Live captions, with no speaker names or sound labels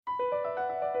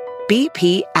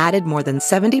BP added more than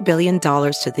 $70 billion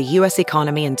to the U.S.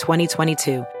 economy in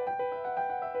 2022.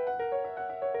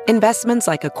 Investments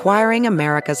like acquiring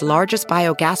America's largest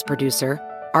biogas producer,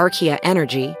 Archaea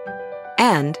Energy,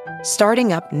 and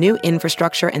starting up new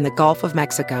infrastructure in the Gulf of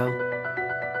Mexico.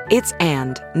 It's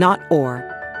and, not or.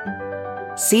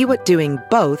 See what doing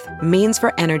both means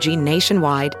for energy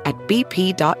nationwide at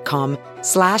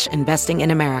bp.com/investing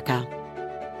in America.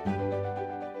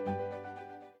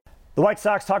 The White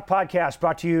Sox Talk Podcast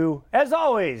brought to you, as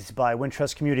always, by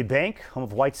Wintrust Community Bank, home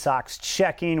of White Sox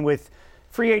checking with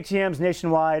free ATMs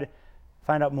nationwide.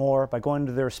 Find out more by going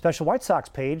to their special White Sox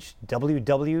page,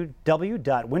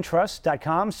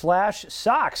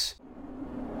 www.wintrust.com/Sox.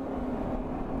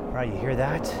 All right, you hear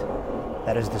that?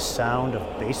 That is the sound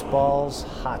of baseball's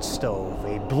hot stove.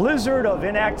 A blizzard of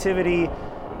inactivity.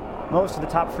 Most of the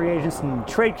top free agents and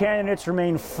trade candidates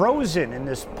remain frozen in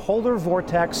this polar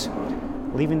vortex,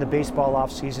 leaving the baseball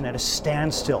offseason at a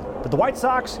standstill. But the White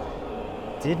Sox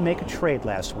did make a trade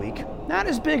last week. Not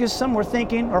as big as some were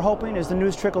thinking or hoping as the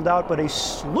news trickled out, but a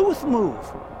sleuth move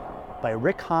by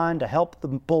Rick Hahn to help the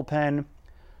bullpen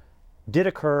did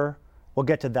occur. We'll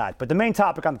get to that. But the main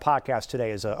topic on the podcast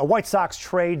today is a White Sox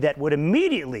trade that would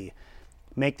immediately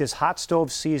make this hot stove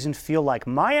season feel like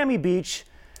Miami Beach.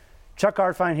 Chuck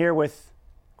Garfien here with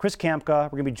Chris Kamka.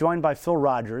 We're going to be joined by Phil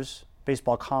Rogers,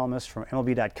 baseball columnist from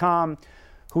MLB.com,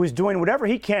 who is doing whatever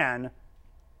he can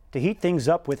to heat things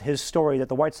up with his story that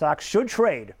the White Sox should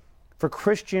trade for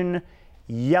Christian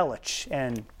Yelich.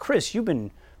 And Chris, you've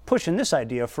been pushing this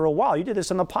idea for a while. You did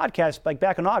this on the podcast like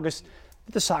back in August,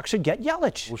 that the Sox should get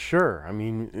Yelich. Well, sure. I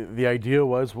mean, the idea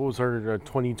was, what was our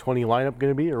 2020 lineup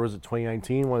going to be, or was it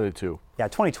 2019? One of the two. Yeah,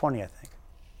 2020, I think.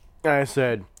 And I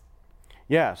said,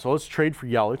 yeah, so let's trade for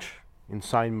Yelich and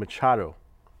sign Machado.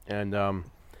 And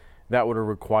that would have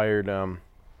required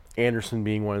Anderson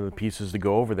being one of the pieces to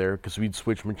go over there, because we'd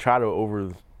switch Machado over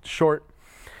short.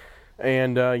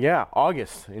 And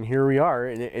August, and here we are.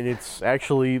 And it's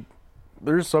actually,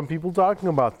 there's some people talking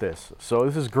about this. So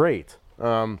this is great.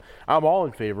 I'm all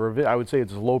in favor of it. I would say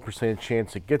it's a low percentage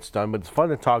chance it gets done, but it's fun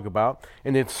to talk about,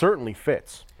 and it certainly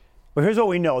fits. Well, here's what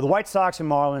we know. The White Sox and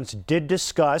Marlins did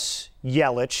discuss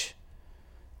Yelich.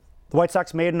 The White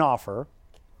Sox made an offer.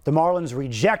 The Marlins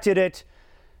rejected it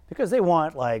because they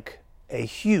want like a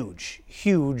huge,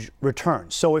 huge return.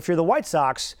 So if you're the White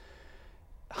Sox,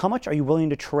 how much are you willing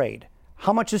to trade?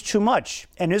 How much is too much?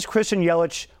 And is Christian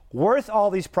Yelich worth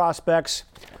all these prospects?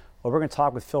 Well, we're going to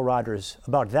talk with Phil Rogers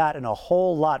about that and a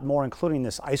whole lot more, including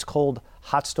this ice-cold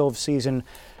hot stove season.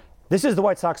 This is the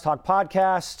White Sox Talk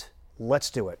Podcast. Let's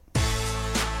do it.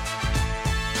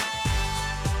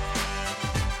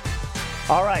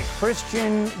 All right,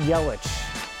 Christian Yelich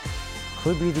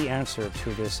could be the answer to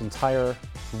this entire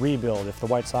rebuild if the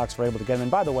White Sox are able to get him.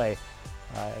 And by the way,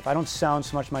 if I don't sound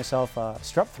so much myself,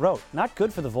 strep throat, not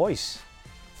good for the voice.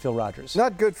 Phil Rogers.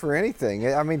 Not good for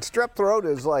anything. I mean, strep throat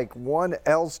is like one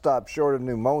L stop short of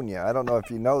pneumonia. I don't know if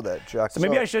you know that, Chuck. So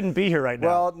maybe I shouldn't be here right now.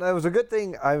 Well, that was a good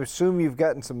thing. I assume you've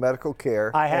gotten some medical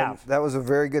care. I have. That was a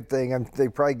very good thing. They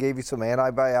probably gave you some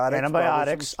antibiotics.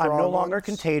 Antibiotics. I'm no longer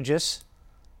contagious,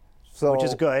 which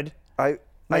is good. My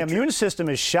immune system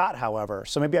is shot, however,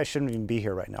 so maybe I shouldn't even be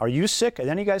here right now. Are you sick? Are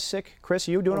any of you guys sick? Chris,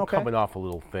 are you doing okay? Coming off a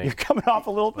little thing. You're coming off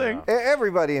a little thing?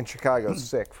 Everybody in Chicago's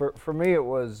sick. For me, it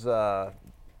was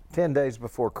 10 days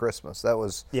before Christmas. That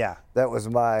was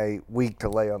my week to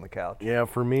lay on the couch. Yeah,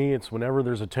 for me, it's whenever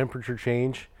there's a temperature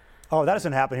change. Oh, that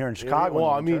doesn't happen here in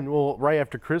Chicago. Right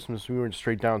after Christmas, we went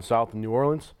straight down south in New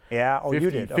Orleans. Yeah, 50,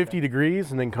 you did. Okay. 50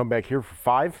 degrees, and then come back here for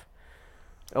 5.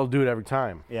 It'll do it every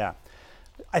time. Yeah.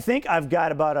 I think I've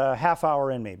got about a half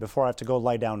hour in me before I have to go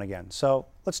lie down again. So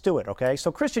let's do it, okay?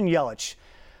 So Christian Yelich,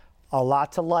 a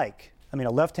lot to like. I mean,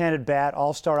 a left-handed bat,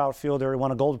 all-star outfielder. He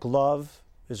won a Gold Glove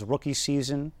his rookie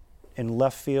season in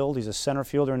left field. He's a center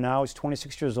fielder now. He's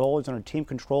 26 years old. He's under team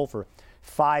control for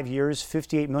 5 years,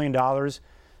 $58 million.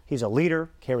 He's a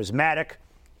leader, charismatic.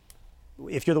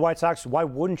 If you're the White Sox, why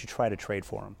wouldn't you try to trade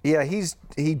for him? Yeah, he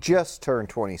just turned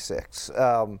 26.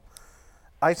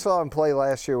 I saw him play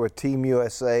last year with Team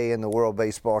USA in the World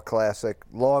Baseball Classic.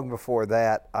 Long before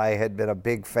that, I had been a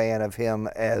big fan of him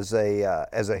as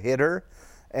a hitter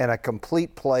and a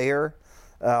complete player.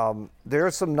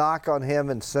 There's some knock on him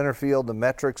in center field. The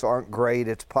metrics aren't great.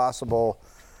 It's possible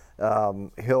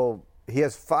he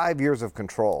has 5 years of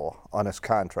control on his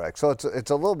contract. So it's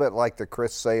a little bit like the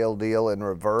Chris Sale deal in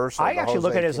reverse. I actually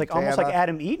look at it as like almost like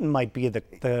Adam Eaton might be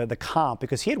the comp,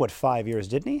 because he had 5 years,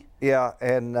 didn't he? Yeah,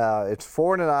 and it's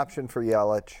 4 and an option for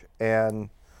Yelich, and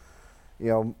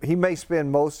he may spend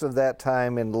most of that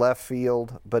time in left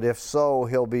field, but if so,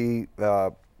 he'll be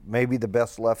maybe the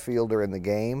best left fielder in the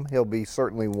game. He'll be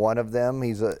certainly one of them.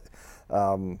 He's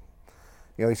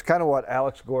he's kind of what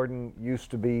Alex Gordon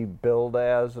used to be billed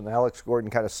as, and Alex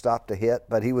Gordon kind of stopped to hit,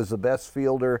 but he was the best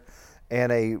fielder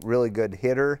and a really good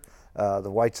hitter. The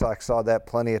White Sox saw that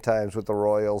plenty of times with the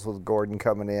Royals, with Gordon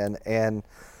coming in. And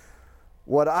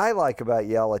what I like about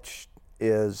Yelich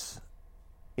is,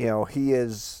 he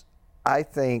is, I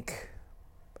think,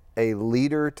 a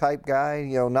leader type guy,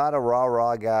 not a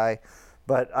rah-rah guy.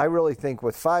 But I really think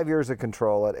with 5 years of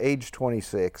control at age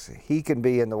 26, he can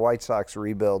be in the White Sox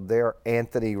rebuild. They're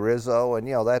Anthony Rizzo, and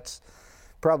that's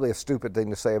probably a stupid thing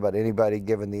to say about anybody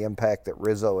given the impact that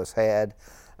Rizzo has had.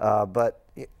 But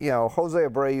Jose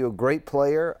Abreu, a great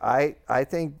player. I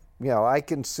think I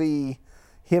can see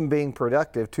him being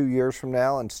productive 2 years from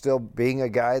now and still being a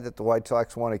guy that the White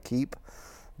Sox want to keep.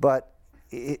 But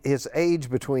his age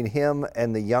between him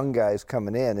and the young guys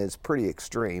coming in is pretty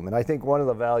extreme. And I think one of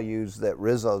the values that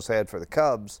Rizzo's had for the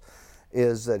Cubs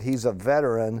is that he's a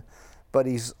veteran, but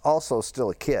he's also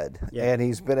still a kid. Yeah. And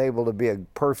he's been able to be a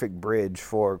perfect bridge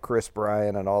for Chris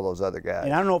Bryant and all those other guys.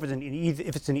 And I don't know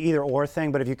if it's an either-or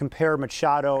thing, but if you compare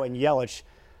Machado and Yelich,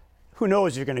 who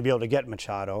knows if you're going to be able to get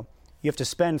Machado. You have to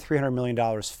spend $300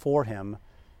 million for him.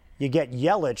 You get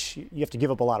Yelich, you have to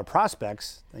give up a lot of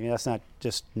prospects. I mean, that's not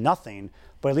just nothing,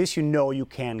 but at least you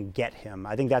can get him.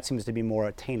 I think that seems to be more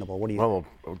attainable. What do you think?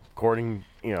 Well, according,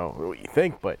 what you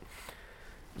think, but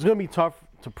it's going to be tough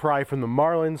to pry from the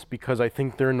Marlins because I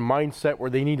think they're in the mindset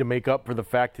where they need to make up for the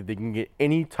fact that they can get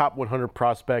any top 100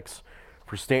 prospects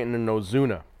for Stanton and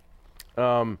Ozuna.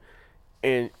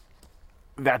 And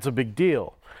that's a big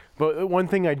deal. But one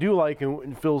thing I do like,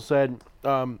 and Phil said,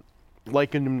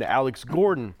 likened him to Alex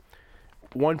Gordon,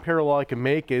 one parallel I can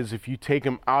make is if you take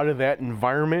him out of that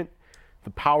environment, the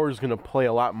power is going to play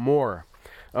a lot more.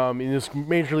 In his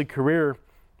major league career,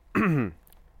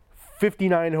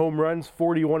 59 home runs,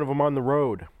 41 of them on the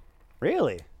road.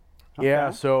 Really? Okay.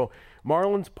 Yeah, so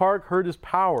Marlins Park hurt his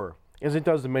power, as it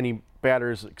does to many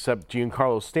batters except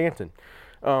Giancarlo Stanton.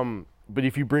 But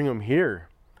if you bring him here,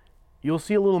 you'll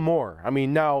see a little more. I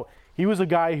mean, now, he was a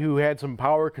guy who had some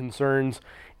power concerns,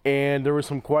 and there were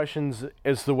some questions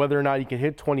as to whether or not he could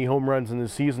hit 20 home runs in the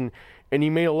season, and he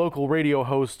made a local radio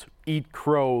host eat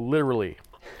crow, literally.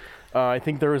 I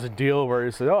think there was a deal where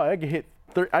he said, I could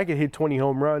hit 20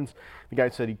 home runs. The guy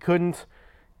said he couldn't,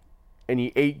 and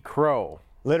he ate crow.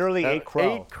 Literally ate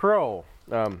crow. Ate crow.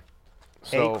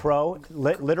 Ate crow?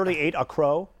 Literally ate a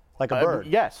crow? Like a bird?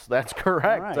 Yes, that's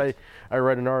correct. Right. I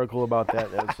read an article about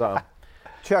that.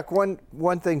 Chuck,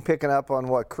 one thing picking up on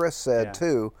what Chris said,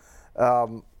 too,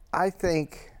 I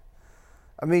think,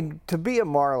 to be a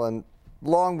Marlin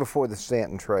long before the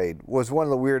Stanton trade was one of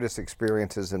the weirdest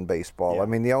experiences in baseball. Yeah.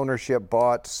 The ownership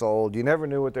bought, sold. You never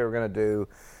knew what they were going to do.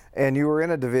 And you were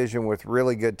in a division with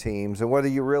really good teams. And whether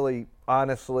you really,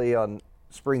 honestly, on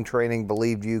spring training,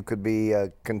 believed you could be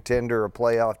a contender, a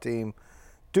playoff team,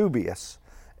 dubious.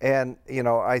 And,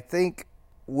 I think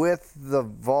with the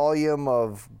volume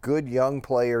of good young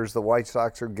players the White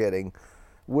Sox are getting,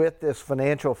 with this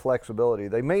financial flexibility,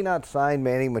 they may not sign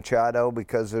Manny Machado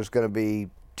because there's going to be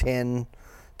 10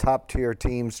 top-tier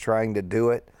teams trying to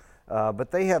do it. But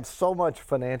they have so much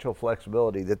financial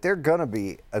flexibility that they're going to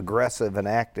be aggressive and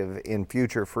active in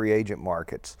future free agent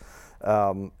markets.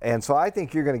 And so I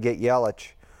think you're going to get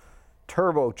Yelich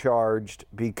turbocharged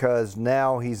because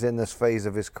now he's in this phase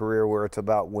of his career where it's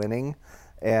about winning.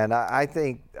 And I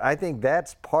think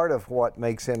that's part of what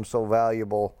makes him so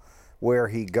valuable where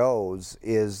he goes,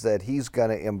 is that he's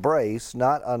going to embrace,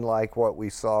 not unlike what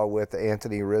we saw with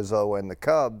Anthony Rizzo and the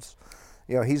Cubs,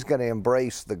 he's going to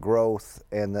embrace the growth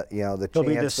and the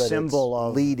chance that symbol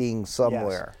it's leading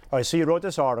somewhere. Yes. All right, so you wrote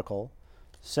this article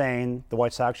saying the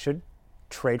White Sox should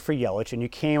trade for Yelich, and you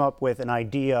came up with an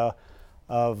idea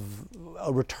of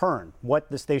a return, what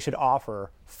they should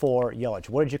offer for Yelich.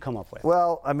 What did you come up with?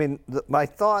 Well, my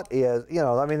thought is,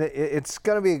 it's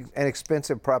going to be an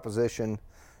expensive proposition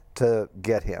to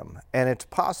get him. And it's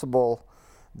possible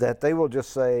that they will just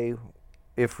say,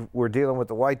 if we're dealing with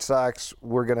the White Sox,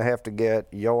 we're going to have to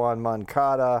get Yoan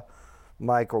Moncada,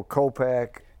 Michael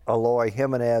Kopech, Eloy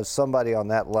Jimenez, somebody on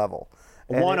that level.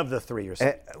 One of the three, you're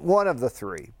saying. One of the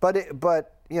three. But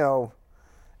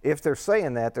if they're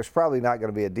saying that, there's probably not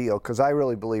going to be a deal, because I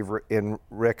really believe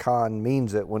Rick Hahn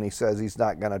means it when he says he's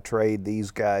not going to trade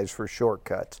these guys for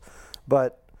shortcuts.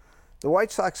 But the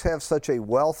White Sox have such a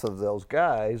wealth of those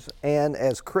guys, and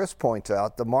as Chris points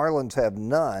out, the Marlins have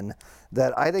none,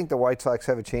 that I think the White Sox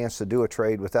have a chance to do a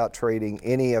trade without trading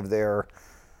any of their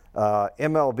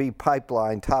MLB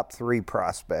pipeline top 3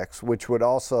 prospects, which would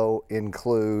also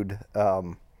include,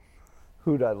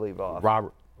 who'd I leave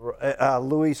off?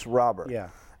 Luis Robert. Yeah.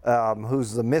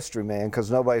 Who's the mystery man because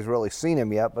nobody's really seen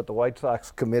him yet, but the White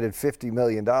Sox committed $50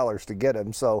 million to get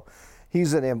him. So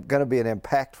he's going to be an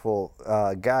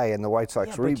impactful guy in the White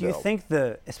Sox rebuild. But do you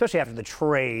think especially after the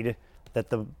trade that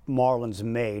the Marlins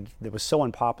made that was so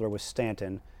unpopular with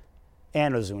Stanton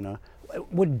and Ozuna,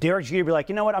 would Derek Jeter be like,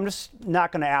 you know what, I'm just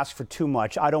not going to ask for too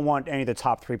much. I don't want any of the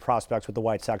top 3 prospects with the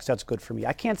White Sox. That's good for me.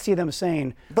 I can't see them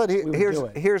saying, but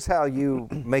here's how you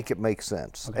make it make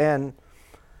sense. Okay.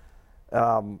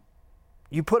 And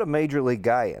you put a major league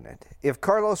guy in it. If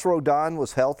Carlos Rodon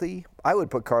was healthy, I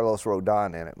would put Carlos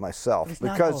Rodon in it myself.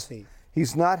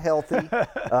 He's not healthy.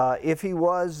 If he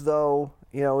was, though,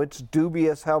 it's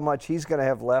dubious how much he's going to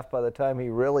have left by the time he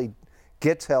really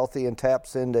gets healthy and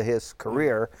taps into his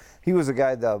career. He was a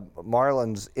guy the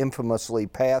Marlins infamously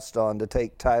passed on to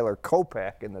take Tyler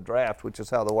Kopech in the draft, which is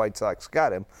how the White Sox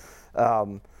got him.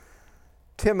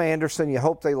 Tim Anderson, you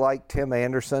hope they like Tim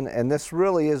Anderson, and this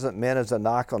really isn't meant as a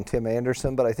knock on Tim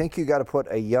Anderson, but I think you got to put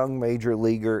a young major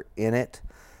leaguer in it.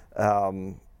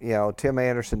 Tim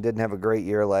Anderson didn't have a great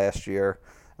year last year,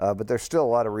 but there's still a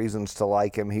lot of reasons to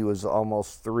like him. He was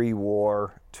almost 3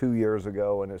 WAR 2 years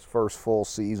ago in his first full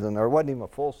season, or it wasn't even a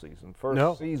full season,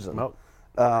 season. No,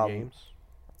 games.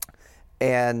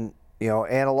 And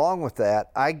along with that,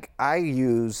 I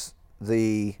use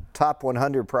the top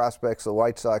 100 prospects the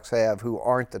White Sox have who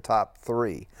aren't the top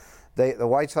 3. The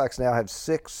White Sox now have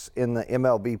 6 in the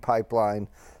MLB pipeline,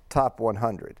 top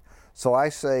 100. So I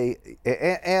say,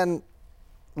 and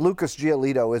Lucas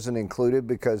Giolito isn't included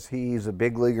because he's a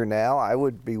big leaguer now. I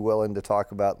would be willing to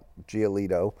talk about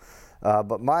Giolito.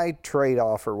 But my trade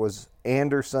offer was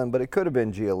Anderson, but it could have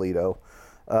been Giolito.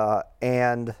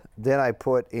 And then I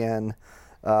put in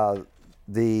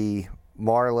the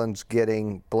Marlins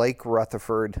getting Blake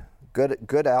Rutherford,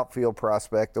 good outfield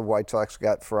prospect the White Sox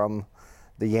got from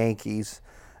the Yankees,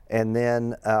 and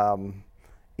then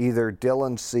either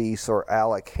Dylan Cease or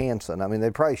Alec Hansen. I mean,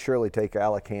 they'd probably surely take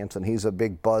Alec Hansen. He's a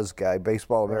big buzz guy.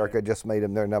 Baseball America just made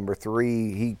him their number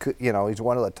 3. He could, he's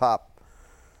one of the top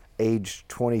age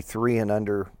 23 and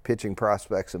under pitching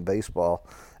prospects in baseball.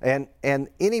 And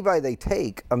anybody they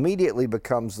take immediately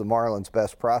becomes the Marlins'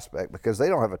 best prospect because they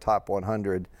don't have a top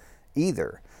 100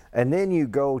 either. And then you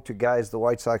go to guys the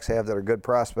White Sox have that are good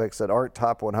prospects that aren't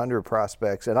top 100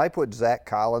 prospects. And I put Zach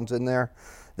Collins in there.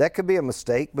 That could be a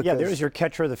mistake because there's your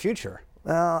catcher of the future.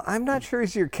 I'm not sure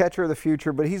he's your catcher of the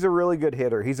future, but he's a really good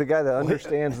hitter. He's a guy that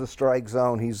understands the strike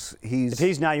zone. If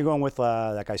he's now, you're going with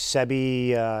that guy Sebi.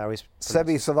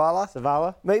 Sebi Zavala.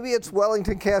 Zavala. Maybe it's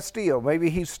Wellington Castillo. Maybe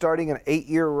he's starting an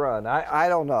 8-year run. I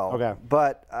don't know. Okay.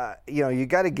 But you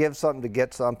got to give something to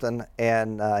get something,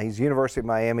 and he's a University of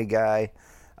Miami guy.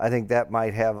 I think that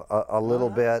might have a little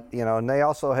bit. And they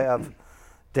also have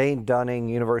Dane Dunning,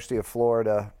 University of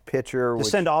Florida pitcher.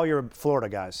 Just send all your Florida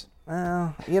guys.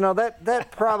 That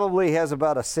probably has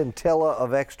about a scintilla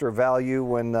of extra value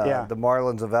when the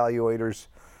Marlins evaluators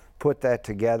put that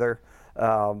together.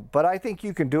 But I think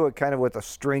you can do it kind of with a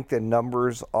strength in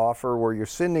numbers offer where you're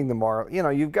sending the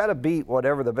Marlins. You've got to beat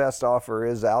whatever the best offer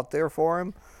is out there for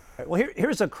him. Right, well,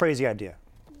 here's a crazy idea.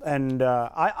 And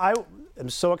I am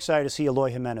so excited to see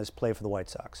Eloy Jimenez play for the White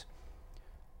Sox.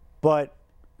 But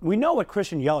we know what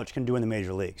Christian Yelich can do in the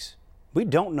major leagues. We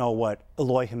don't know what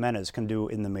Eloy Jimenez can do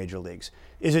in the major leagues.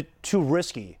 Is it too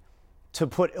risky to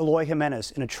put Eloy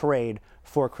Jimenez in a trade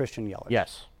for Christian Yelich?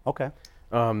 Yes. Okay.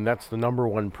 That's the number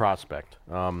 1 prospect.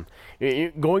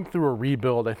 Going through a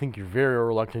rebuild, I think you're very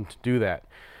reluctant to do that.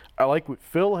 I like what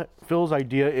Phil's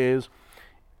idea is.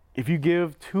 If you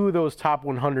give 2 of those top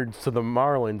 100s to the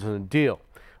Marlins in a deal,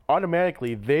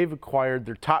 automatically they've acquired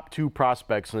their top 2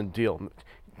 prospects in a deal.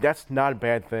 That's not a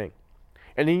bad thing.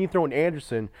 And then you throw in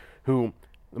Anderson, who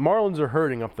the Marlins are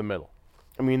hurting up the middle.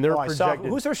 I mean, they're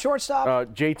projected. Who's their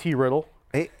shortstop? JT Riddle.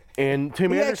 And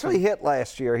Tim Anderson. He actually hit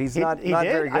last year. He's not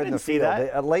very good in the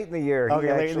field. Late in the year.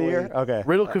 Late in the year? Okay.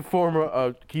 Riddle could form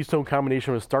a keystone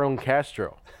combination with Starlin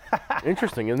Castro.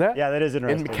 Interesting, isn't that? Yeah, that is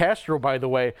interesting. And Castro, by the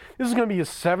way, this is going to be his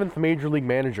 7th major league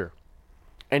manager.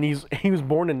 And he was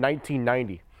born in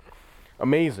 1990.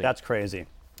 Amazing. That's crazy.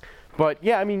 But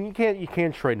yeah, I mean, you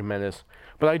can't trade Jimenez.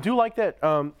 But I do like that.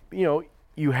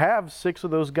 You have 6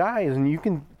 of those guys, and you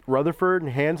can Rutherford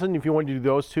and Hansen if you want to do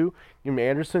those 2.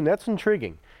 Anderson, that's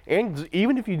intriguing. And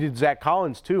even if you did Zach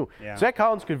Collins too, Zach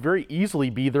Collins could very easily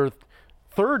be their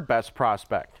 3rd best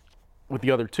prospect with the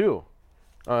other 2.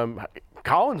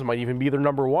 Collins might even be their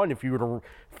number 1 if you were to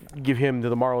give him to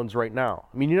the Marlins right now.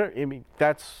 I mean,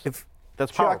 that's powerful.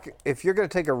 Chuck, if you're going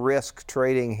to take a risk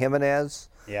trading Jimenez,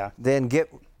 then get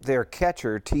their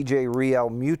catcher, TJ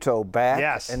Realmuto, back.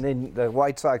 Yes. And then the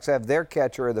White Sox have their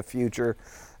catcher of the future.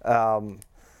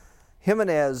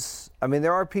 Jimenez, I mean,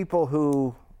 there are people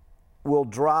who will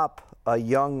drop a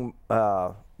young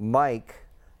Mike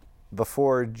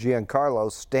before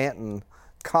Giancarlo Stanton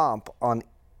comp on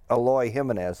Eloy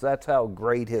Jimenez. That's how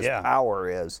great his power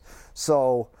is.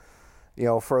 So, you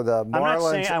know, for the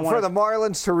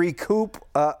Marlins to recoup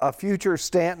a future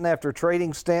Stanton after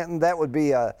trading Stanton, that would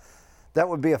be a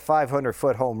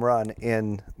 500-foot home run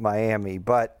in Miami.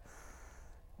 But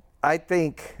I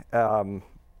think. I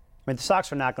mean, the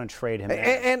Sox are not going to trade him.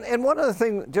 And one other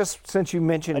thing, just since you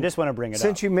mentioned, I just want to bring it up.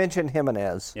 Since you mentioned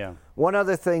Jimenez, one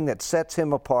other thing that sets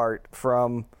him apart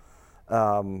from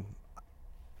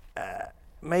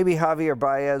maybe Javier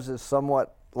Baez is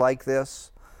somewhat like this,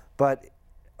 but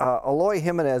Eloy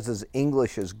Jimenez's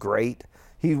English is great.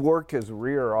 He worked his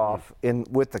rear off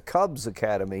with the Cubs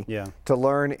Academy to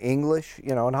learn English.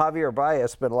 You know, and Javier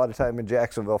Baez spent a lot of time in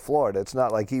Jacksonville, Florida. It's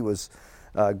not like he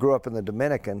grew up in the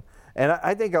Dominican. And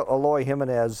I think Eloy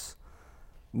Jimenez,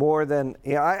 more than,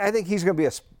 I think he's going to be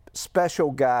a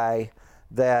special guy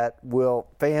that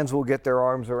fans will get their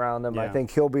arms around him. I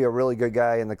think he'll be a really good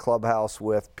guy in the clubhouse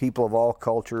with people of all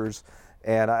cultures.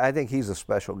 And I think he's a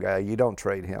special guy. You don't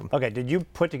trade him. Okay, did you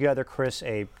put together, Chris,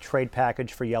 a trade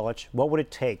package for Yelich? What would it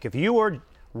take? If you were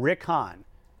Rick Hahn,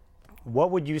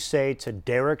 what would you say to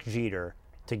Derek Jeter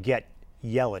to get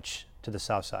Yelich to the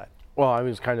South Side? Well, I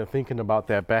was kind of thinking about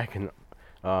that back in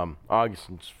August,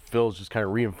 and Phil's just kind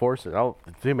of reinforced it.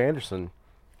 Tim Anderson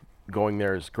going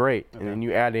there is great, and then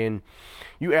you add in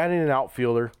an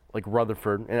outfielder like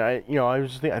Rutherford, and I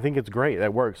think it's great.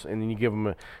 That works, and then you give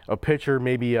him a pitcher,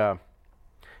 maybe a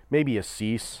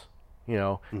Cease.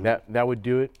 That would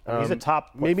do it. He's a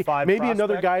top maybe prospect?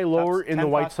 Another guy lower in the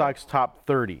White prospect? Sox top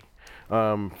 30.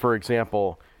 For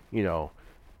example, Ian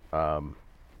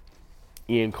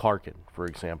Clarkin, for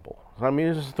example. I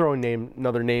mean, just throw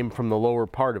another name from the lower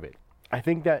part of it. I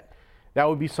think that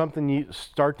would be something you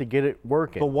start to get it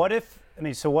working. But what if?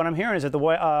 So what I'm hearing is that the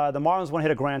Marlins want to hit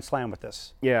a grand slam with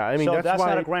this. Yeah, I mean, so that's why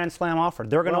not a grand slam offer.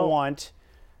 They're going to want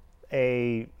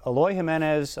a Eloy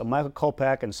Jimenez, a Michael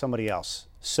Kopech, and somebody else.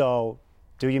 So,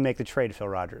 do you make the trade, Phil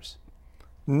Rogers?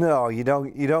 No, you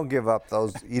don't. You don't give up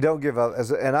those. You don't give up.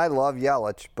 And I love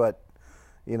Yelich, but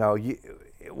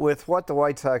with what the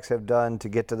White Sox have done to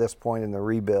get to this point in the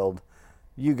rebuild,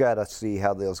 you got to see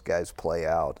how those guys play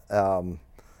out.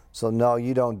 So no,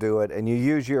 you don't do it, and you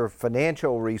use your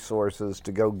financial resources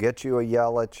to go get you a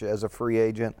Yelich as a free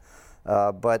agent.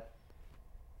 But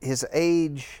his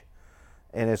age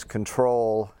and his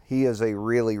control, he is a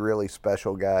really, really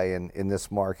special guy in this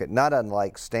market. Not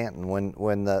unlike Stanton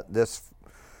when this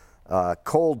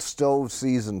cold stove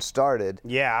season started.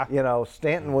 Yeah.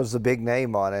 Stanton was the big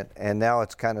name on it, and now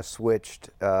it's kind of switched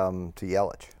to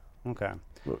Yelich. Okay.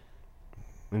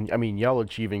 I mean,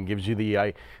 Yelich even gives you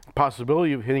the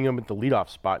possibility of hitting him at the leadoff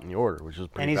spot in the order, which is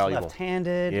pretty valuable. And he's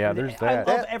left-handed. Yeah, there's that.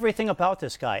 I love everything about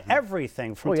this guy.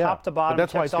 Everything from top to bottom. But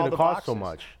that's why it's going to cost boxes. so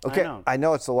much. Okay, I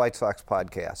know it's the White Sox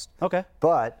podcast. Okay.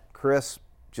 But Chris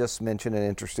just mentioned an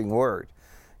interesting word.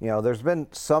 There's been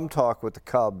some talk with the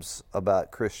Cubs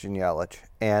about Christian Yelich,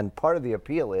 and part of the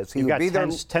appeal is he would be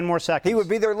 10 more seconds. He would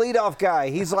be their leadoff guy.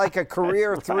 He's like a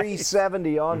career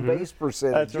 370 on base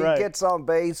percentage. That's right. He gets on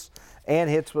base and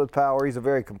hits with power. He's a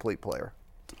very complete player.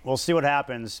 We'll see what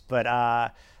happens. But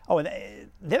and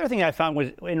the other thing I found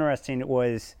was interesting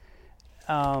was,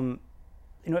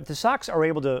 if the Sox are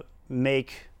able to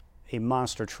make a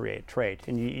monster trade,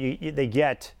 and they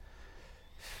get,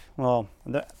 what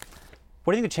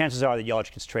do you think the chances are that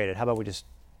Yelich gets traded? How about we just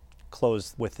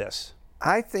close with this?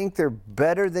 I think they're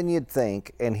better than you'd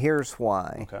think, and here's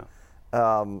why.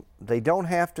 Okay. They don't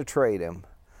have to trade him,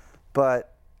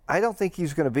 but I don't think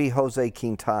he's going to be Jose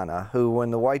Quintana, who, when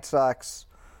the White Sox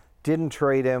didn't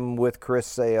trade him with Chris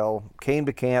Sale, came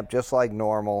to camp just like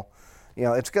normal.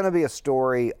 It's going to be a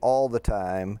story all the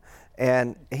time.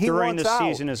 And he during wants the out.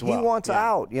 Season as well. He wants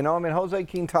out. Jose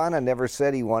Quintana never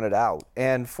said he wanted out.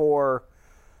 And for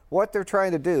what they're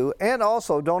trying to do, and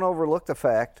also don't overlook the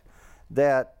fact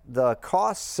that the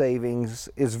cost savings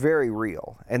is very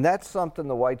real. And that's something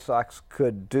the White Sox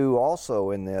could do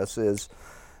also in this is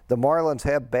the Marlins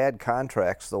have bad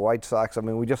contracts. The White Sox,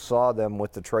 we just saw them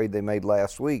with the trade they made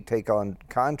last week take on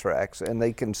contracts, and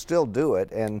they can still do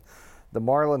it. And the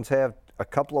Marlins have a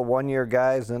couple of one-year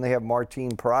guys, and then they have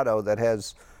Martin Prado that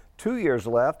has 2 years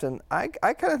left, and I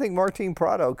kind of think Martin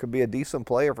Prado could be a decent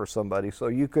player for somebody. So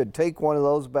you could take one of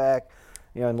those back,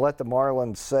 and let the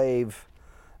Marlins save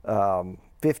 $15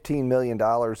 million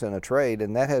in a trade,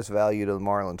 and that has value to the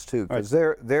Marlins too, because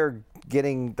they're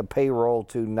getting the payroll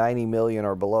to $90 million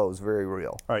or below is very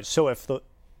real. All right. So if the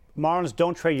Marlins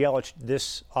don't trade Yelich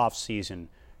this offseason,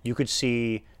 you could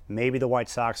see maybe the White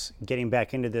Sox getting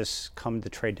back into this come the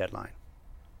trade deadline?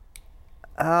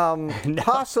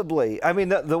 Possibly. I mean,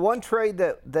 the one trade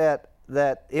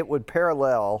that it would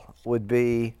parallel would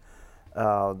be,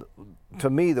 to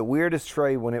me, the weirdest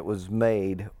trade when it was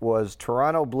made was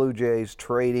Toronto Blue Jays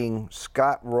trading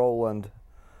Scott Rowland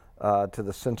to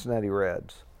the Cincinnati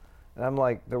Reds. And I'm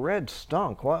like, the Reds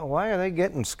stunk. Why are they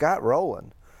getting Scott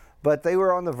Rowland? But they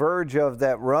were on the verge of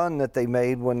that run that they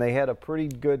made when they had a pretty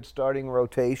good starting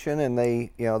rotation, and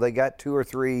they got 2 or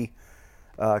 3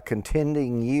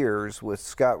 contending years with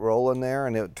Scott Rowland there,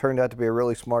 and it turned out to be a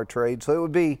really smart trade. So it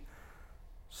would be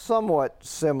somewhat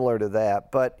similar to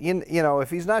that. But if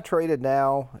he's not traded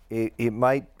now, he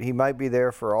might be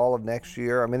there for all of next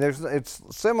year. I mean, it's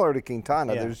similar to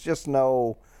Quintana. Yeah. There's just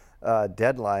no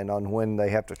deadline on when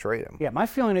they have to trade him. Yeah, my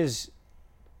feeling is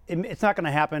it's not going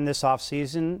to happen this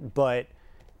offseason, but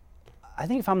I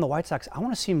think if I'm the White Sox, I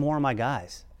want to see more of my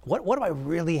guys. What do I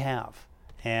really have?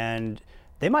 And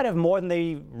they might have more than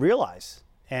they realize.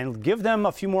 And give them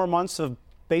a few more months of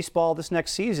baseball this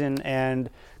next season, and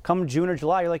come June or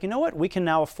July, you're like, you know what? We can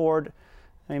now afford.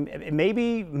 I mean,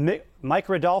 maybe Mike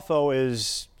Rodolfo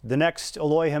is the next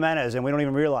Eloy Jimenez, and we don't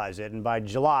even realize it. And by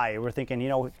July, we're thinking,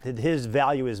 his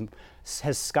value has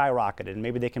skyrocketed, and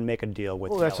maybe they can make a deal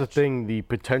with. Well, that's the thing. The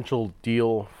potential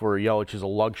deal for Yelich is a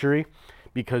luxury,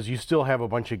 because you still have a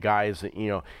bunch of guys that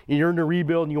you're in a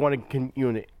rebuild and you want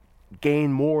to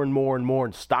gain more and more and more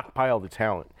and stockpile the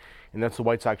talent. And that's what the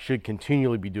White Sox should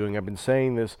continually be doing. I've been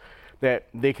saying this, that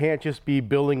they can't just be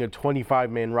building a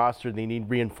 25-man roster. They need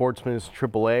reinforcements,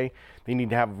 AAA. They need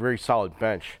to have a very solid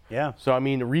bench. Yeah. So, I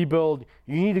mean, to rebuild,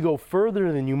 you need to go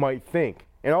further than you might think.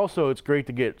 And also, it's great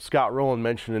to get Scott Rowland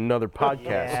mentioned in another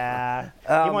podcast. Yeah.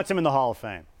 He wants him in the Hall of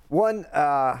Fame. One,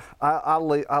 I'll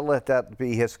let that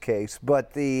be his case.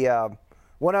 But the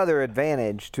one other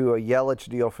advantage to a Yelich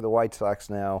deal for the White Sox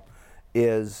now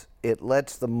is it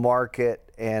lets the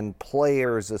market and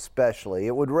players especially,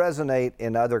 it would resonate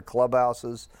in other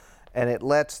clubhouses, and it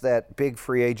lets that big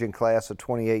free agent class of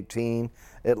 2018,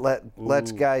 it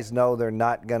lets guys know they're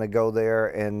not going to go there,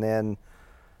 and then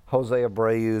Jose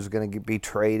Abreu is going to be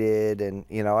traded, and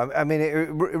I mean, it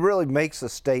really makes a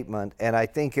statement, and I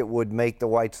think it would make the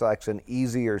White Sox an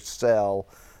easier sell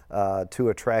to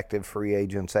attractive free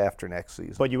agents after next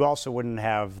season. But you also wouldn't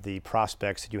have the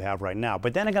prospects that you have right now.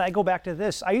 But then again, I go back to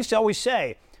this. I used to always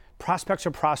say, prospects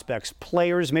are prospects.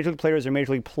 Players, major league players are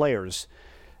major league players.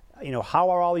 How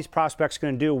are all these prospects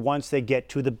going to do once they get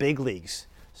to the big leagues?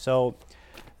 So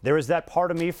there is that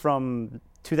part of me from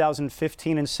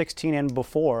 2015 and 16 and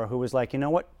before who was like, you know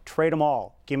what? Trade them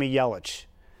all. Give me Yelich.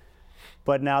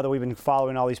 But now that we've been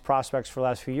following all these prospects for the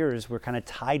last few years, we're kind of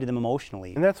tied to them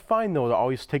emotionally. And that's fine, though, to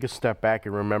always take a step back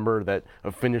and remember that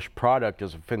a finished product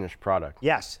is a finished product.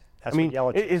 Yes, that's what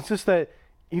Yelich is. It's just that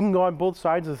you can go on both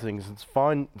sides of things. It's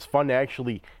fun. It's fun to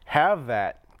actually have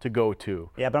that to go to.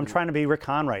 Yeah, but I'm trying to be Rick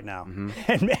Hahn right now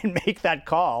and make that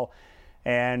call.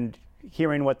 And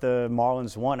hearing what the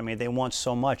Marlins want, I mean, they want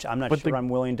so much. I'm not sure I'm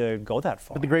willing to go that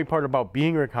far. But the great part about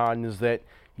being Rick Hahn is that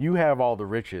you have all the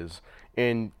riches,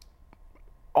 and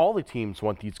all the teams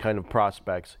want these kind of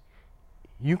prospects.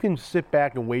 You can sit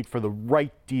back and wait for the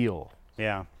right deal.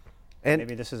 Yeah. And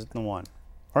maybe this isn't the one.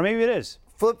 Or maybe it is.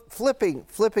 Flipping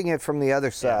it from the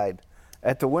other side,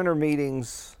 at the winter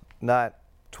meetings, not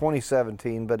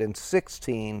 2017, but in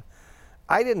 16,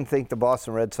 I didn't think the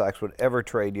Boston Red Sox would ever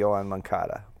trade Yoan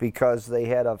Moncada because they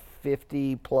had a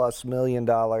 $50+ million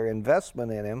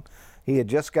investment in him. He had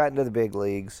just gotten to the big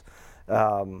leagues.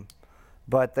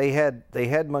 But they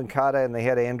had Moncada and they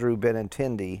had Andrew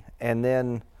Benintendi. And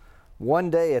then one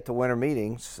day at the winter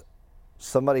meetings,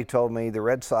 somebody told me the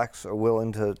Red Sox are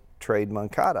willing to trade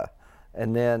Moncada.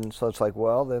 And then, so it's like,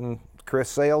 well, then Chris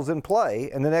Sale's in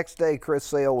play. And the next day, Chris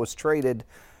Sale was traded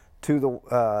to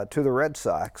the Red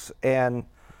Sox. And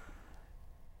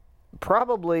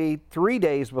probably 3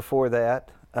 days before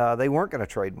that, they weren't going to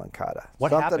trade Moncada.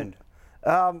 What happened?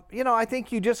 I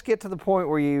think you just get to the point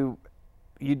where you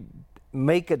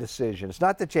make a decision. It's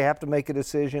not that you have to make a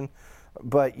decision,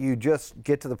 but you just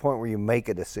get to the point where you make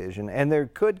a decision. And there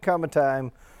could come a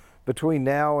time between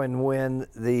now and when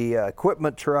the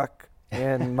equipment truck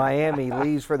in Miami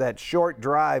leaves for that short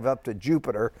drive up to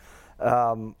Jupiter,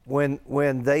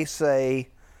 when they say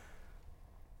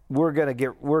we're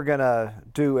gonna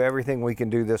do everything we can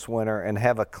do this winter and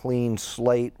have a clean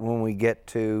slate when we get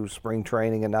to spring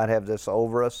training and not have this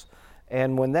over us.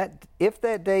 And if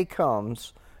that day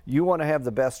comes, you want to have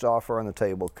the best offer on the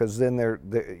table, because then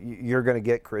you're going to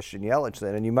get Christian Yelich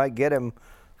then, and you might get him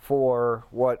for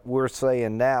what we're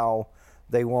saying now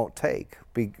they won't take.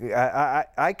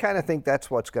 I kind of think that's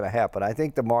what's going to happen. I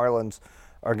think the Marlins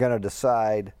are going to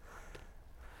decide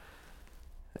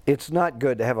it's not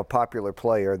good to have a popular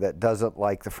player that doesn't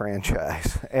like the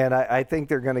franchise. And I think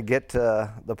they're going to get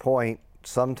to the point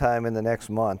sometime in the next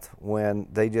month when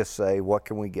they just say, what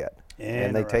can we get?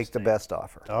 And they take the best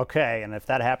offer. Okay, and if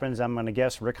that happens, I'm going to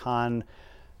guess Rick Hahn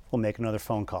will make another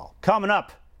phone call. Coming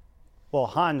up, well,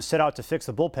 Hahn set out to fix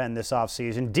the bullpen this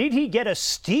offseason. Did he get a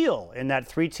steal in that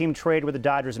 3-team trade with the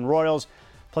Dodgers and Royals?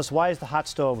 Plus, why is the hot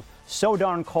stove so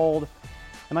darn cold?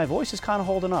 And my voice is kind of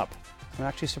holding up. I'm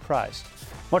actually surprised.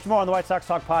 Much more on the White Sox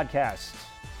Talk podcast,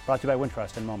 brought to you by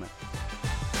Wintrust in a moment.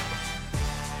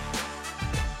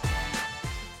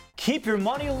 Keep your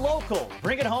money local.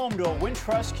 Bring it home to a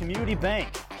Wintrust Community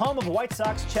Bank, home of White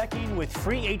Sox checking with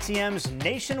free ATMs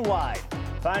nationwide.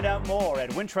 Find out more at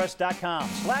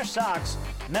wintrust.com/Sox,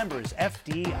 members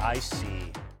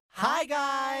FDIC. Hi,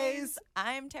 guys.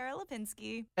 I'm Tara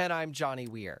Lipinski. And I'm Johnny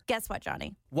Weir. Guess what,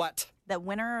 Johnny? What? The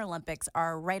Winter Olympics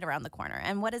are right around the corner.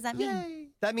 And what does that mean? Yay.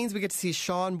 That means we get to see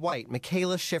Shaun White,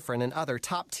 Michaela Schifrin, and other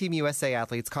top Team USA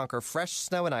athletes conquer fresh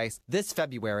snow and ice this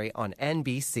February on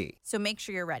NBC. So make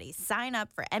sure you're ready. Sign up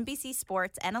for NBC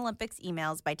Sports and Olympics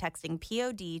emails by texting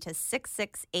POD to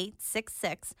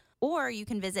 66866. Or you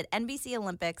can visit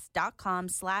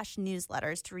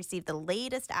NBCOlympics.com/newsletters to receive the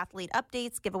latest athlete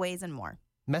updates, giveaways, and more.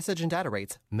 Message and data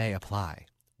rates may apply.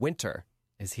 Winter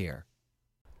is here.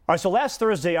 All right, so last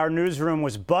Thursday, our newsroom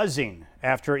was buzzing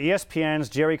after ESPN's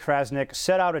Jerry Krasnick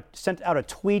sent out a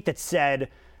tweet that said,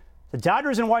 the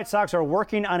Dodgers and White Sox are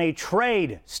working on a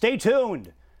trade. Stay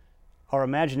tuned. Our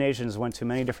imaginations went to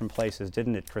many different places,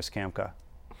 didn't it, Chris Kamka?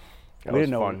 That was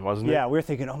fun, wasn't it? Yeah, we were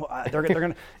thinking,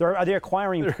 are they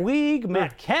acquiring Puig,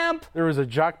 Matt Kemp? There was a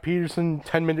Jock Peterson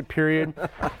 10-minute period,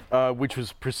 which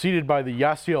was preceded by the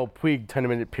Yasiel Puig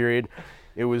 10-minute period.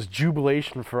 It was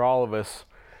jubilation for all of us.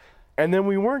 And then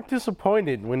we weren't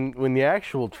disappointed when the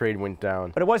actual trade went down.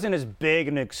 But it wasn't as big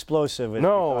and explosive as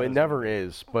No, it never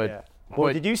is. But, yeah.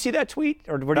 Well, did you see that tweet?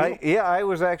 Or were you? I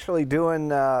was actually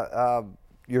doing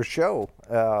your show.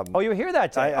 Oh, you were here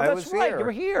that day. I that's was right. here. You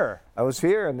were here. I was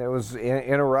here, and there was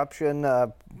interruption.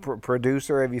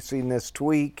 Producer, have you seen this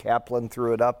tweet? Kaplan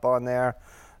threw it up on there.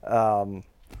 I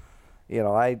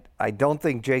don't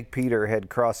think Jake Peter had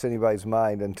crossed anybody's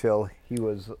mind until he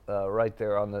was right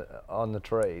there on the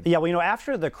trade. Yeah, well,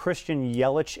 after the Christian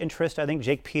Yelich interest, I think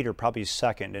Jake Peter probably is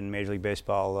second in Major League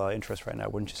Baseball interest right now,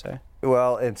 wouldn't you say?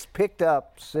 Well, it's picked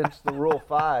up since the Rule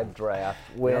 5 draft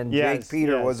when Jake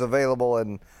Peter was available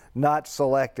and not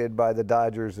selected by the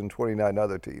Dodgers and 29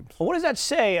 other teams. Well, what does that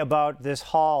say about this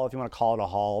haul, if you want to call it a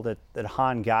haul, that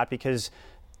Hahn got? Because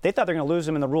they thought they were going to lose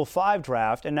him in the Rule 5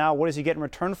 draft, and now what does he get in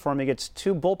return for him? He gets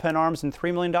 2 bullpen arms and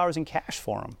 $3 million in cash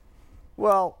for him.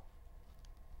 Well,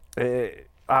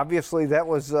 obviously that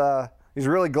was he's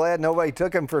really glad nobody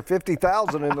took him for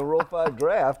 $50,000 in the Rule 5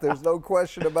 draft. There's no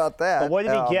question about that. But what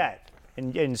did he get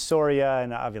in Soria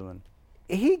and Avilan?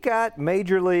 He got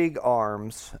major league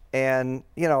arms, and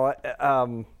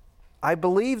I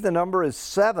believe the number is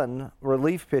 7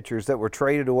 relief pitchers that were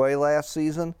traded away last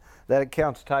season. That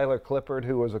counts Tyler Clippard,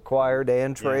 who was acquired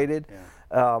and traded.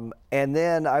 Yeah. And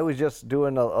then I was just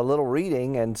doing a little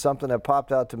reading, and something that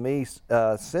popped out to me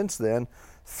since then,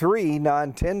 3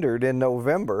 non-tendered in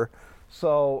November.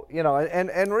 So,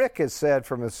 and Rick has said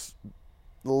from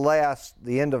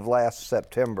the end of last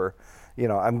September,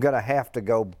 I'm going to have to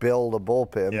go build a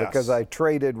bullpen because I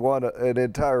traded an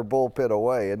entire bullpen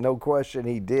away, and no question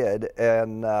he did.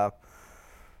 And,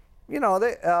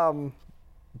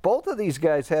 both of these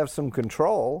guys have some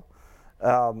control.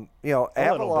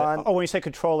 Avalon. Oh, when you say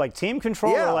control, like team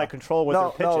control or like control with their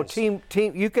pitches? No,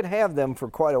 team. You can have them for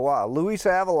quite a while. Luis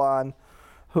Avalon,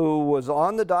 who was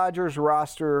on the Dodgers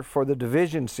roster for the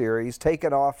division series,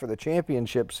 taken off for the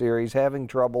championship series, having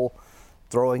trouble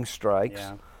throwing strikes.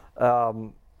 Yeah.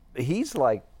 He's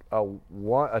like a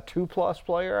 2+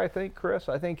 player, I think, Chris.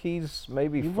 I think he's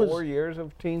maybe 4 years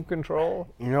of team control.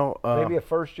 Maybe a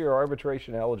first-year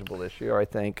arbitration eligible this year, I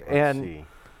think. Let's see.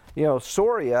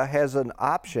 Soria has an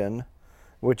option,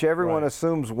 which everyone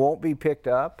assumes won't be picked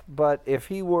up. But if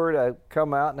he were to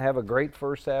come out and have a great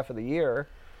first half of the year,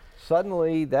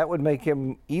 suddenly that would make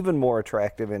him even more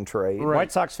attractive in trade. Right.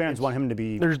 White Sox fans want him to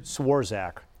be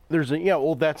Swarzak. That's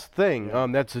the thing. Yeah.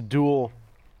 That's a dual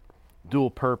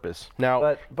purpose.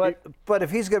 Now, but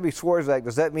if he's going to be Swarzak,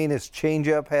 does that mean his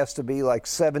changeup has to be like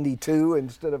 72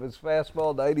 instead of his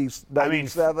fastball 97? I mean,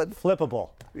 flippable.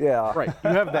 Yeah. Right. You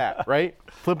have that, right?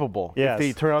 Flippable. Yes. If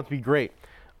they turn out to be great.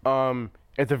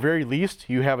 At the very least,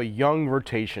 you have a young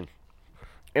rotation.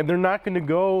 And they're not going to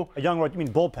go... You mean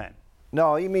bullpen?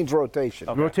 No, he means rotation.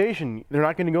 Okay. Rotation. They're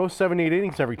not going to go 7-8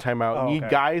 innings every time out. You need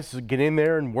guys to get in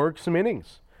there and work some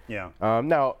innings. Yeah.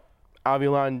 Now,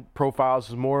 Avilan profiles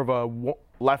as more of a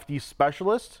lefty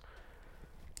specialist,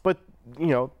 but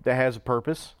that has a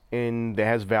purpose and that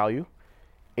has value.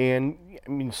 And I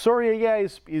mean, Soria,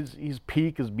 his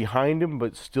peak is behind him,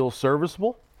 but still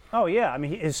serviceable. Oh yeah, I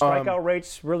mean his strikeout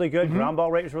rate's really good. Ground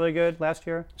ball rate was really good last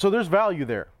year. So there's value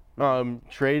there.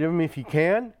 Trade him if you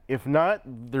can. If not,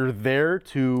 they're there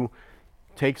to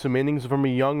take some innings from a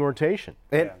young rotation.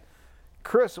 And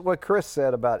what Chris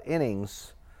said about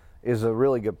innings is a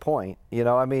really good point.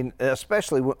 I mean,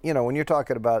 especially when you're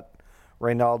talking about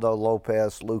Reynaldo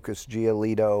Lopez, Lucas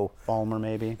Giolito, Balmer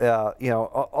maybe.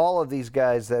 All of these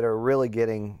guys that are really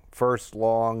getting first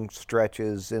long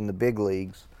stretches in the big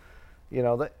leagues.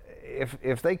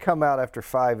 If they come out after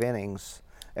 5 innings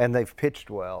and they've pitched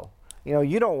well,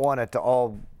 you don't want it to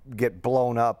all get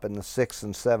blown up in the 6th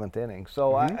and 7th inning.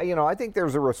 So I think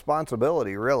there's a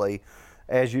responsibility really,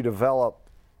 as you develop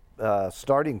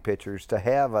starting pitchers, to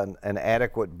have an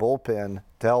adequate bullpen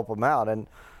to help them out. And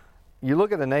you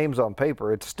look at the names on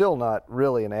paper, it's still not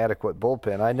really an adequate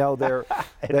bullpen. I know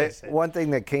one thing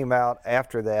that came out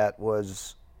after that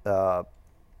was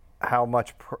how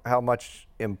much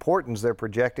importance they're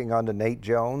projecting onto Nate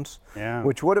Jones,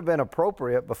 which would have been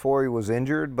appropriate before he was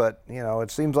injured, but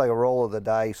it seems like a roll of the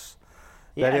dice.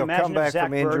 That he'll come back Zach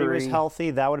from injury. Birdie was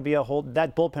healthy, that would be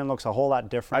that bullpen looks a whole lot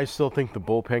different. I still think the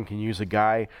bullpen can use a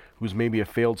guy who's maybe a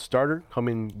failed starter, come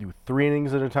in, do 3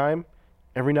 innings at a time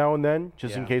every now and then,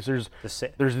 just in case there's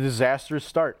a disastrous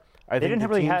start. They didn't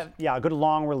really have a good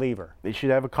long reliever. They should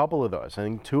have a couple of those. I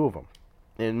think 2 of them,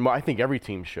 and I think every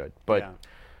team should. But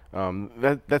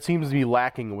that seems to be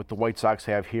lacking what the White Sox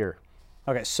have here.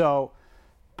 Okay, so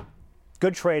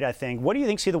good trade, I think. What do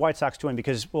you see the White Sox doing?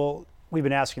 Because we've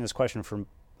been asking this question for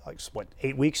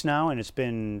 8 weeks now, and it's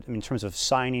been in terms of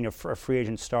signing a free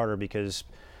agent starter, because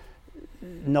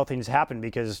nothing's happened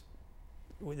because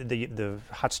the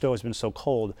hot stove has been so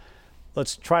cold.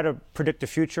 Let's try to predict the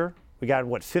future. We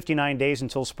got 59 days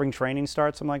until spring training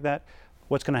starts, something like that.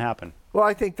 What's going to happen? Well,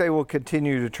 I think they will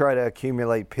continue to try to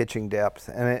accumulate pitching depth,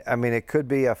 and it could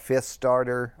be a 5th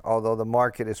starter, although the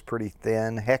market is pretty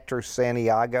thin. Hector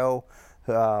Santiago,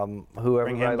 who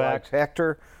everybody likes.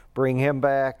 Hector. Bring him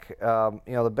back.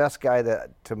 The best guy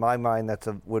that, to my mind,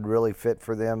 would really fit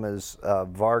for them is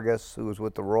Vargas, who was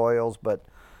with the Royals. But,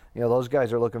 those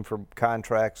guys are looking for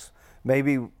contracts.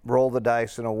 Maybe roll the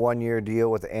dice in a 1-year deal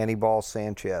with Anibal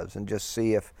Sanchez and just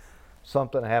see if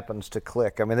something happens to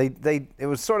click. I mean, it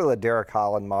was sort of the Derek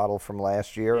Holland model from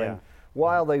last year. Yeah. And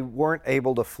while they weren't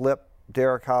able to flip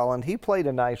Derek Holland, he played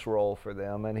a nice role for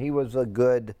them, and he was a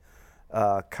good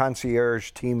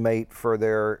concierge teammate for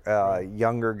their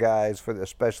younger guys,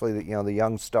 especially the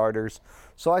young starters.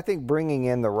 So I think bringing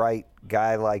in the right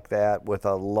guy like that with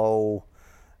a low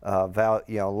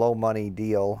money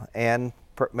deal, and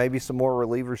maybe some more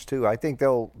relievers too. I think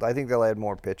they'll add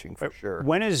more pitching for sure.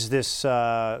 When is this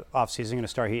offseason going to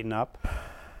start heating up?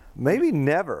 Maybe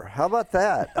never. How about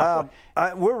that?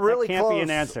 We're really that can't close. Be an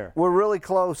answer. We're really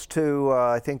close to,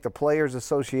 I think, the Players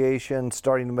Association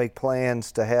starting to make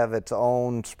plans to have its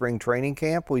own spring training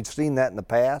camp. We've seen that in the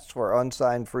past for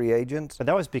unsigned free agents. But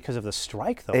that was because of the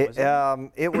strike, though,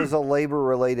 wasn't it? It was a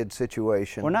labor-related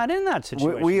situation. We're not in that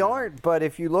situation. We aren't, but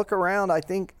if you look around, I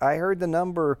think I heard the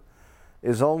number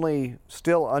is only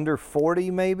still under 40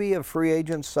 maybe of free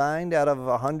agents signed out of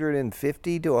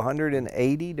 150 to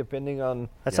 180, depending on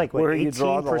where you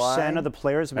draw the line. 18% of the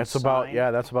players have been signed?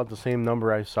 That's about the same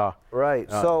number I saw. Right.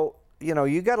 So,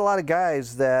 you got a lot of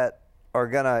guys that are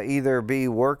going to either be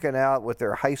working out with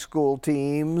their high school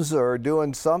teams or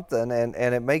doing something, and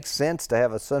it makes sense to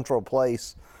have a central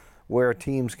place where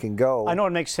teams can go. I know it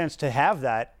makes sense to have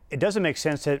that. It doesn't make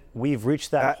sense that we've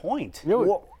reached that point.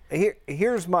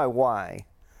 Here's my why.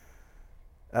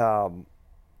 General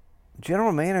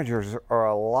managers are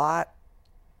a lot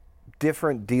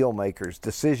different deal makers,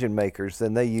 decision makers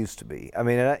than they used to be. I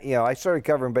mean, I started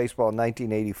covering baseball in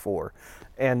 1984,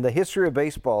 and the history of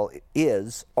baseball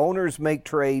is owners make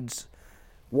trades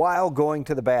while going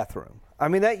to the bathroom. I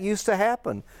mean, that used to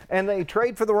happen, and they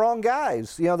trade for the wrong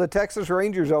guys. The Texas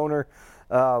Rangers owner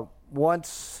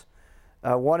once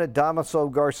wanted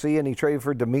Damaso Garcia, and he traded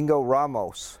for Domingo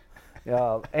Ramos.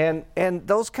 And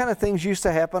those kind of things used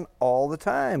to happen all the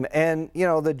time. And,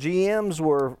 the GMs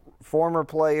were former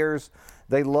players.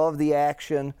 They loved the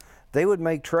action. They would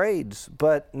make trades.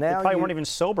 But now they probably weren't even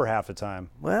sober half the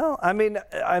time. Well, I mean,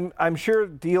 I'm sure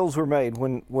deals were made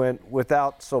when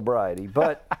without sobriety.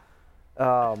 But,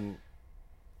 now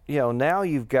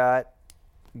you've got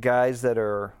guys that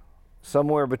are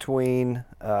somewhere between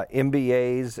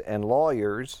MBAs and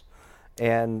lawyers,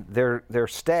 and they're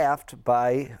staffed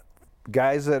by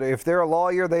guys that if they're a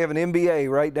lawyer, they have an MBA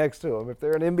right next to them. If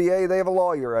they're an MBA, they have a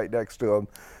lawyer right next to them.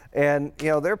 And,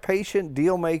 they're patient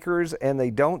deal makers, and they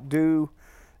don't do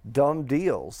dumb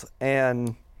deals.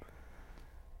 And,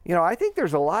 I think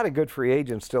there's a lot of good free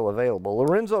agents still available.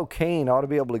 Lorenzo Cain ought to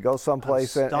be able to go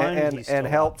someplace and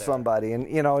help somebody. And,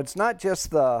 it's not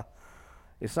just the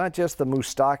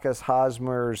Moustakas,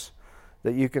 Hosmers,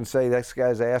 that you can say this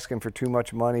guy's asking for too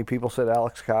much money. People said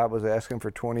Alex Cobb was asking for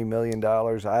 $20 million.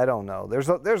 I don't know. There's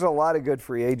a lot of good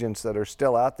free agents that are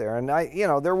still out there, and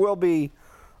there will be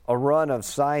a run of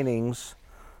signings,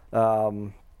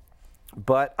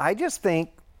 but I just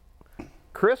think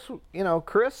Chris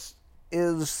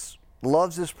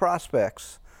loves his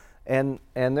prospects, and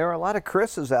there are a lot of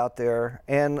Chris's out there,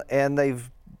 and they've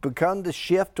begun to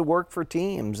shift to work for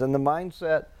teams, and the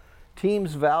mindset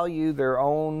teams value their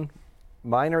own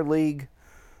minor league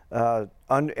and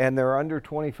their under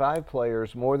 25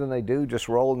 players more than they do just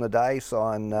rolling the dice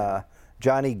on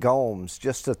Johnny Gomes,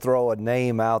 just to throw a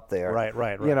name out there.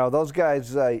 Right. Those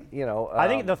guys, I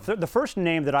think the first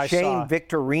name that I saw, Shane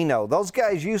Victorino, those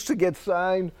guys used to get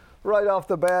signed right off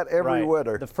the bat every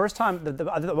winter. The first time,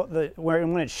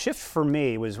 when it shifted for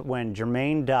me was when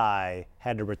Jermaine Dye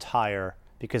had to retire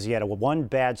because he had one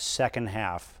bad second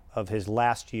half of his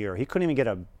last year. He couldn't even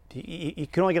get he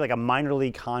could only get like a minor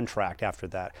league contract after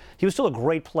that. He was still a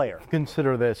great player.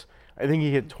 Consider this. I think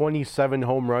he hit 27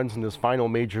 home runs in his final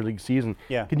major league season.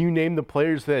 Yeah. Can you name the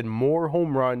players that had more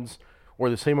home runs or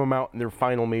the same amount in their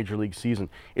final major league season?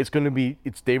 It's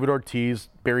David Ortiz,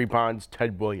 Barry Bonds,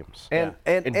 Ted Williams, and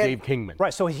Dave Kingman.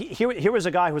 Right. So here was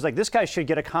a guy who was like, this guy should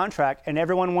get a contract, and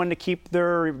everyone wanted to keep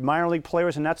their minor league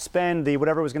players and not spend the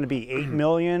whatever it was going to be $8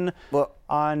 million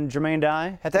on Jermaine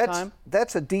Dye at the time.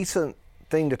 That's a decent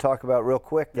thing to talk about real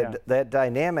quick. That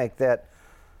dynamic that.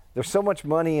 There's so much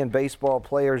money in baseball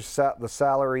players, the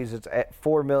salaries. It's at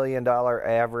 $4 million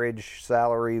average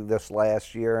salary this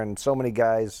last year, and so many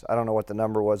guys, I don't know what the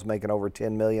number was, making over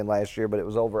 $10 million last year, but it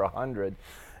was over 100.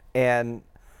 And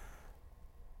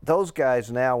those guys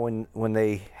now, when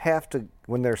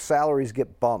their salaries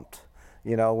get bumped,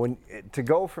 to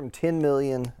go from $10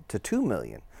 million to $2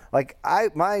 million. Like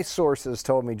my sources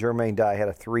told me Jermaine Dye had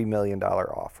a $3 million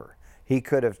offer. He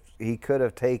could have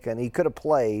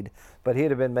played, but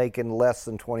he'd have been making less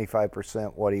than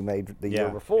 25% what he made the year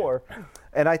before. Yeah.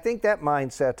 And I think that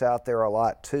mindset's out there a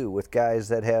lot too with guys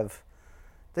that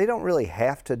they don't really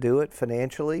have to do it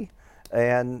financially.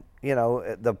 And,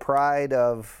 the pride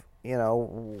of,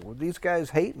 these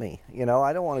guys hate me. I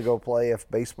don't want to go play if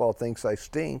baseball thinks I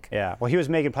stink. Yeah. Well, he was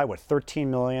making probably, $13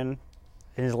 million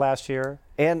in his last year?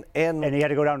 And he had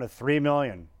to go down to $3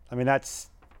 million. I mean, I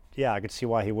could see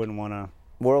why he wouldn't want to.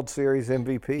 World Series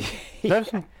MVP.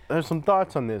 I have some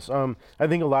thoughts on this. I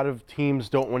think a lot of teams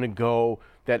don't want to go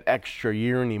that extra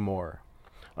year anymore.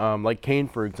 Like Cain,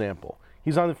 for example.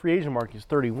 He's on the free agent market. He's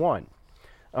 31.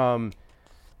 Do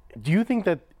you think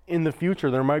that in the future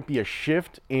there might be a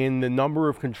shift in the number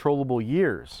of controllable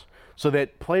years so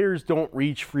that players don't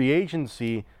reach free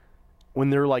agency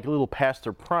when they're like a little past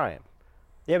their prime?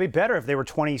 Yeah, it'd be better if they were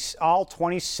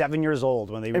 27 years old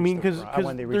when they reached because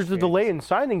there's a delay in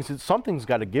signings. Something's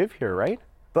got to give here, right?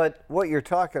 But what you're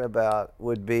talking about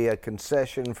would be a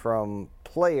concession from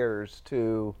players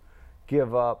to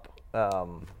give up.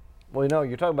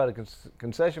 You're talking about a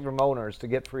concession from owners to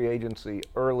get free agency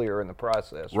earlier in the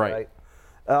process, right?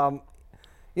 The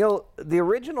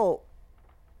original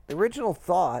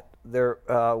thought there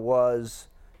was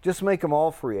just make them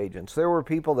all free agents. There were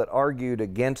people that argued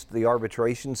against the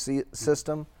arbitration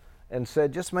system and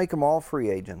said just make them all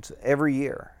free agents every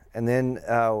year, and then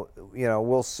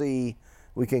we'll see.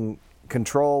 We can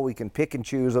control. We can pick and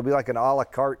choose. It'll be like an a la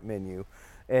carte menu,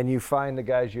 and you find the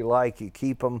guys you like, you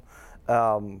keep them.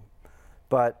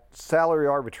 But salary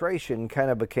arbitration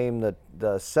kind of became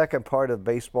the second part of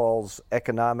baseball's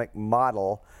economic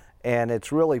model, and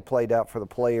it's really played out for the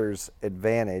players'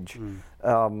 advantage.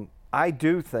 I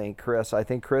do think,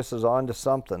 Chris is on to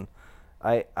something.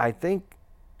 I think,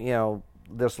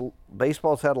 this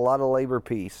baseball's had a lot of labor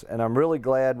peace, and I'm really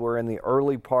glad we're in the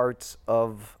early parts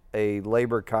of a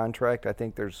labor contract. I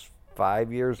think there's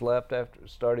 5 years left after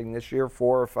starting this year,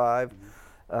 4 or 5.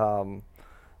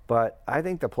 But I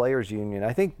think the players' union,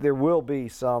 I think there will be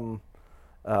some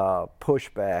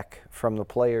pushback from the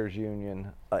players'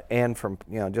 union and from,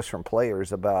 just from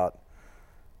players about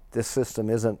this system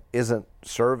isn't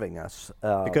serving us.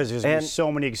 Because there's been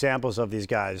so many examples of these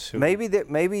guys. Who maybe you hit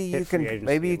free can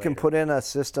agency put in a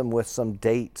system with some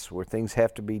dates where things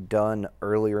have to be done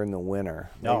earlier in the winter.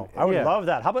 No, I would love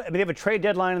that. How about, they have a trade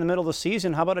deadline in the middle of the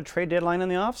season. How about a trade deadline in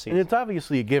the offseason? And it's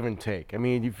obviously a give and take. I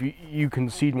mean, if you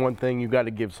concede one thing, you've got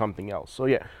to give something else. So,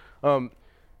 yeah.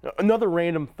 Another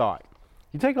random thought.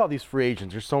 You take all these free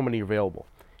agents, there's so many available.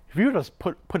 If you just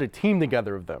put a team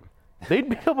together of them, they'd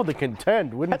be able to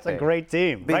contend, wouldn't they? That's a great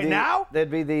team. Right now?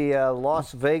 They'd be the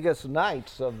Las Vegas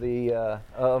Knights of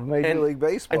Major League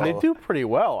Baseball. And they do pretty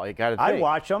well, I got to think. I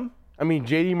watch them. I mean,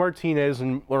 J.D. Martinez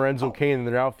and Lorenzo Cain in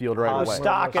their outfield right away.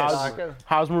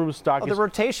 Hosmer, Moustakas. The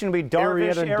rotation would be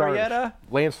Darvish, Arrieta.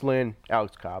 Lance Lynn,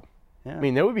 Alex Cobb. Yeah. I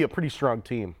mean, that would be a pretty strong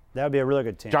team. That would be a really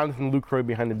good team. Jonathan Lucroy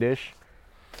behind the dish.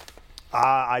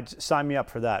 I'd sign me up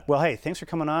for that. Well, hey, thanks for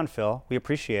coming on, Phil. We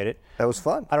appreciate it. That was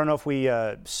fun. I don't know if we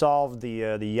solved the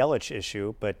Yelich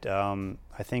issue, but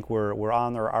I think we're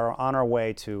on our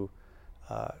way to.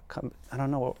 I don't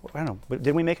know. But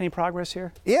did we make any progress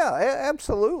here? Yeah,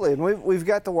 absolutely. And we've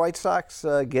got the White Sox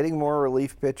getting more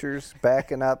relief pitchers,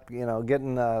 backing up.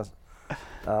 Getting Lucas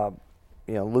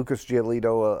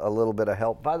Giolito a little bit of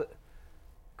help.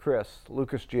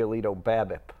 Lucas Giolito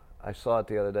BABIP. I saw it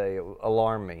the other day. It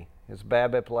alarmed me. His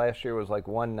BABIP last year was like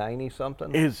 190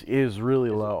 something. Is really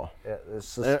low.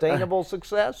 Sustainable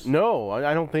success? No,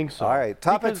 I don't think so. All right,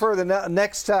 topic for the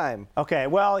next time. Okay,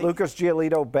 well, Lucas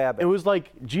Giolito BABIP. It was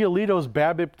like Giolito's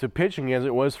BABIP to pitching as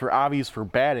it was for Avi's for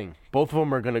batting. Both of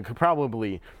them are going to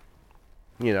probably,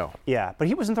 Yeah, but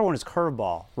he wasn't throwing his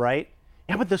curveball, right?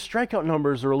 Yeah, but the strikeout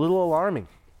numbers are a little alarming.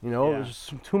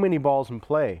 There's too many balls in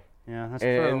play. Yeah, that's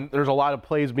true. And there's a lot of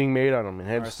plays being made on him, and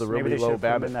hence the really low BABIP. Maybe they should have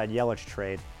put him in that Yelich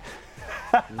trade.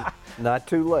 Not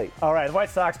too late. All right, the White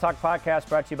Sox Talk Podcast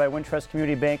brought to you by Wintrust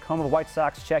Community Bank, home of White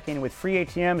Sox checking with free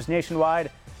ATMs nationwide.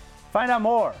 Find out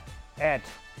more at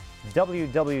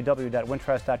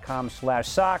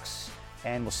www.wintrust.com/Sox,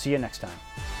 and we'll see you next time.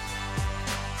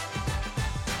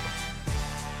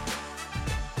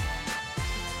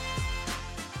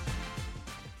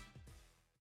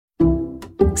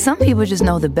 Some people just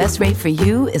know the best rate for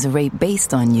you is a rate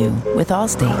based on you with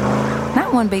Allstate.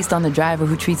 Not one based on the driver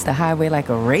who treats the highway like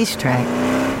a racetrack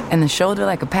and the shoulder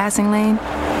like a passing lane.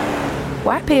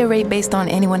 Why pay a rate based on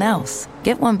anyone else?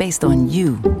 Get one based on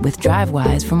you with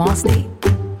DriveWise from Allstate.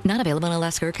 Not available in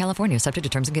Alaska or California, subject to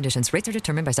terms and conditions. Rates are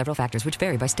determined by several factors, which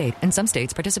vary by state. In some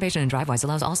states, participation in DriveWise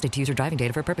allows Allstate to use your driving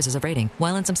data for purposes of rating.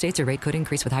 While in some states, your rate could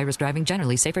increase with high-risk driving.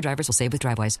 Generally, safer drivers will save with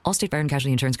DriveWise. Allstate Fire and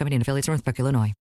Casualty Insurance Company and affiliates, Northbrook, Illinois.